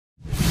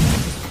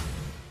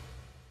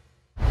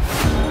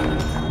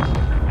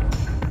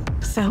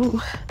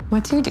So,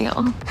 what's your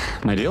deal?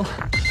 My deal?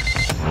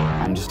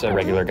 I'm just a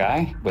regular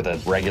guy with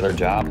a regular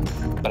job,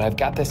 but I've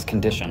got this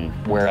condition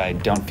where I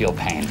don't feel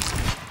pain.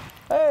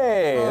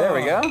 Hey, there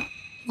we go.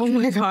 Oh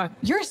my God,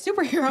 you're a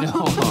superhero.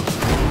 No.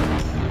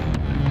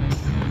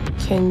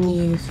 Can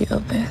you feel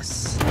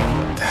this?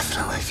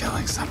 Definitely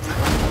feeling something.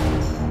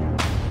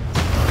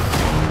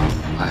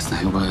 Last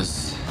night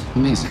was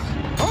amazing.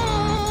 Get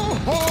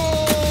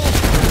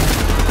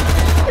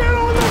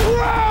on the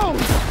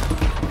ground!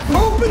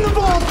 Open the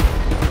vault!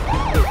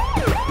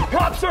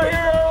 Cops are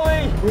here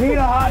early! We need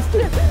a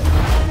hostage.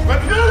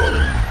 Let's move!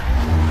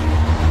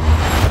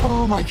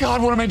 Oh my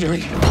God, what am I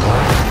doing?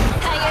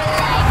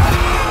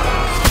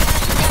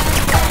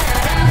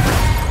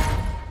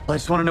 I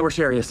just want to know where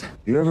Sherry is.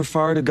 You ever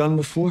fired a gun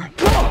before?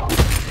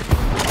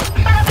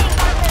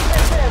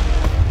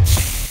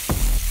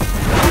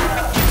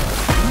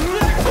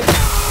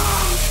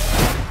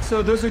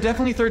 So those are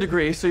definitely third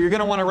degree, so you're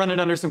gonna want to run it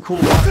under some cool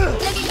water.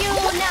 Look at you,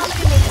 now look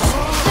at me.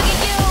 Look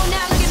at you,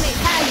 now look at me.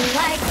 How you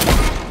like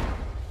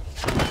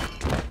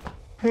that?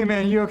 Hey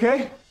man, you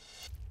okay?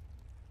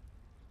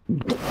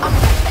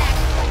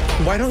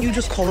 Why don't you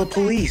just call the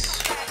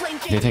police?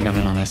 Do you think I'm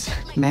in on this?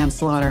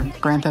 Manslaughter,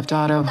 Grand Theft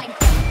Auto. Do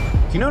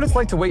you know what it's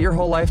like to wait your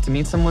whole life to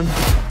meet someone?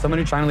 Someone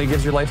who finally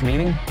gives your life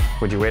meaning?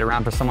 Would you wait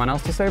around for someone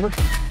else to save her?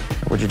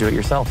 Or would you do it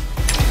yourself?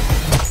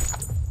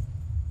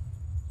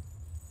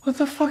 What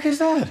the fuck is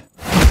that?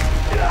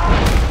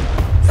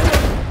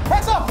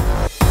 What's up?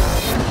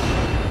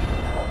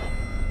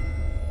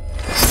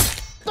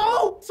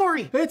 Oh,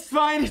 sorry. It's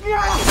fine.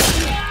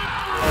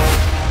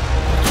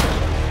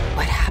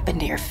 What happened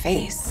to your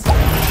face?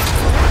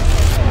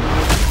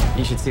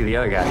 You should see the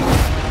other guy.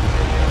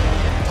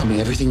 Tell me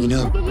everything you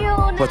know.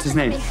 What's his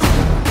name? You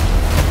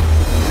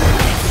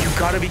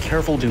gotta be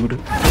careful, dude.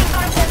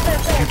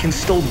 You can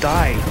still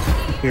die.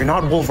 You're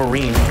not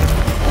Wolverine.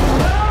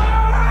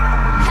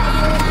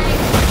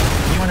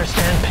 You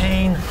understand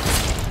pain?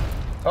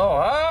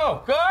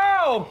 Oh!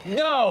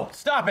 No!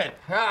 Stop it!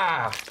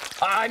 Oh!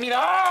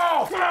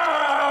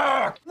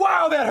 Fuck!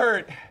 Wow, that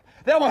hurt!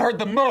 That one hurt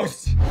the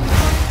most!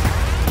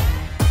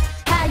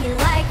 How you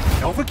like?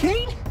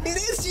 Novokain? It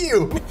is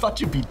you! I thought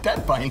you'd be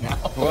dead by now.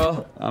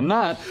 Well, I'm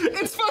not.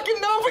 It's fucking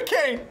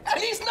Novokain!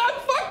 And he's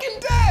not fucking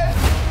dead!